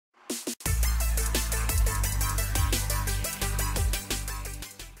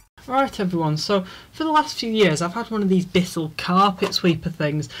Alright everyone, so for the last few years I've had one of these Bissell carpet sweeper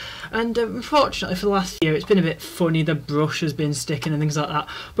things, and unfortunately for the last year it's been a bit funny. The brush has been sticking and things like that,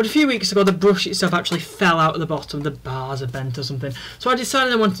 but a few weeks ago the brush itself actually fell out of the bottom, the bars are bent or something, so I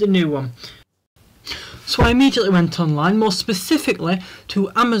decided I wanted a new one. So I immediately went online, more specifically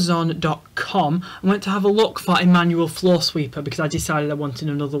to Amazon.com, and went to have a look for a manual floor sweeper because I decided I wanted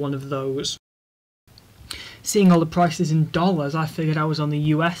another one of those. Seeing all the prices in dollars, I figured I was on the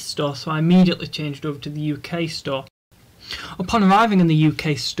US store, so I immediately changed over to the UK store. Upon arriving in the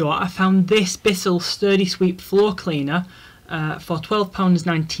UK store, I found this Bissell Sturdy Sweep Floor Cleaner for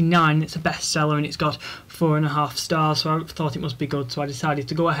 £12.99. It's a bestseller and it's got 4.5 stars, so I thought it must be good, so I decided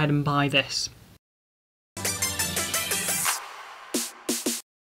to go ahead and buy this.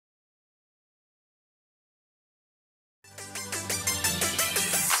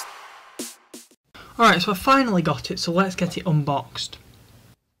 Alright, so I finally got it, so let's get it unboxed.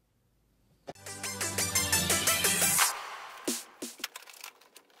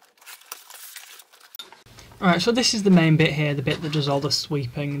 Alright, so this is the main bit here, the bit that does all the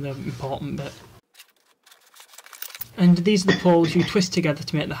sweeping, the important bit. And these are the poles you twist together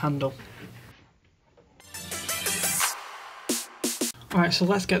to make the handle. Alright, so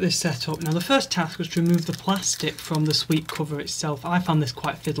let's get this set up. Now the first task was to remove the plastic from the sweep cover itself. I found this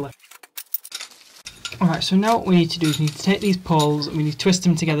quite fiddly. Alright, so now what we need to do is we need to take these poles and we need to twist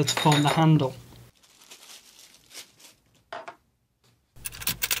them together to form the handle.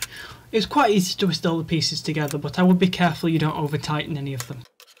 It's quite easy to twist all the pieces together, but I would be careful you don't over tighten any of them.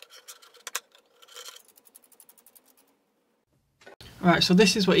 Alright, so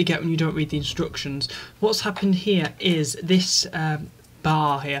this is what you get when you don't read the instructions. What's happened here is this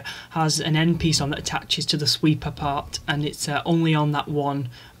bar here has an end piece on that attaches to the sweeper part, and it's only on that one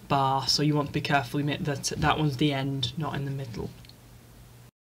bar, so you want to be careful that one's the end, not in the middle.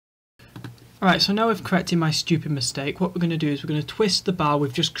 Alright, so now we've corrected my stupid mistake. What we're going to do is we're going to twist the bar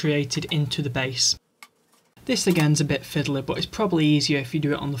we've just created into the base. This again's a bit fiddly, but it's probably easier if you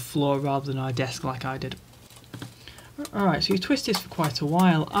do it on the floor rather than on a desk like I did. Alright, so you twist this for quite a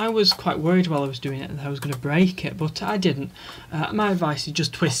while. I was quite worried while I was doing it that I was going to break it, but I didn't. My advice is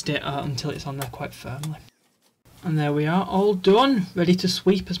just twist it until it's on there quite firmly. And there we are, all done, ready to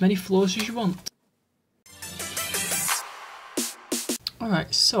sweep as many floors as you want.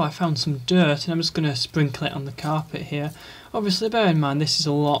 Alright, so I found some dirt and I'm just going to sprinkle it on the carpet here. Obviously bear in mind this is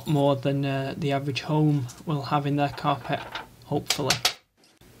a lot more than the average home will have in their carpet, hopefully.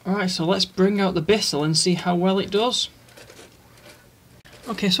 Alright, so let's bring out the Bissell and see how well it does.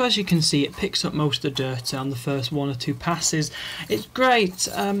 Okay, so as you can see it picks up most of the dirt on the first 1 or 2 passes. It's great.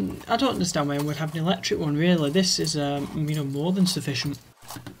 I don't understand why I would have an electric one really. This is more than sufficient.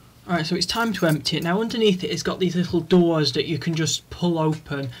 Alright, so it's time to empty it. Now underneath it it's got these little doors that you can just pull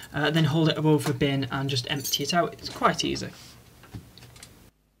open, then hold it over a bin and just empty it out. It's quite easy.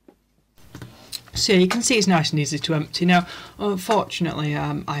 So you can see it's nice and easy to empty. Now unfortunately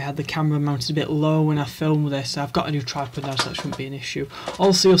I had the camera mounted a bit low when I filmed this. I've got a new tripod now, so that shouldn't be an issue.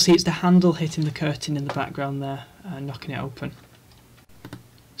 Also you'll see it's the handle hitting the curtain in the background there, knocking it open.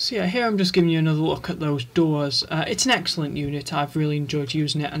 So yeah, here I'm just giving you another look at those doors. It's an excellent unit, I've really enjoyed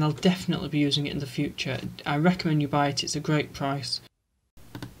using it and I'll definitely be using it in the future. I recommend you buy it, it's a great price.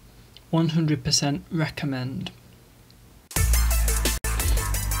 100% recommend.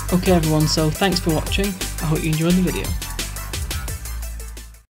 Okay everyone, so thanks for watching, I hope you enjoyed the video.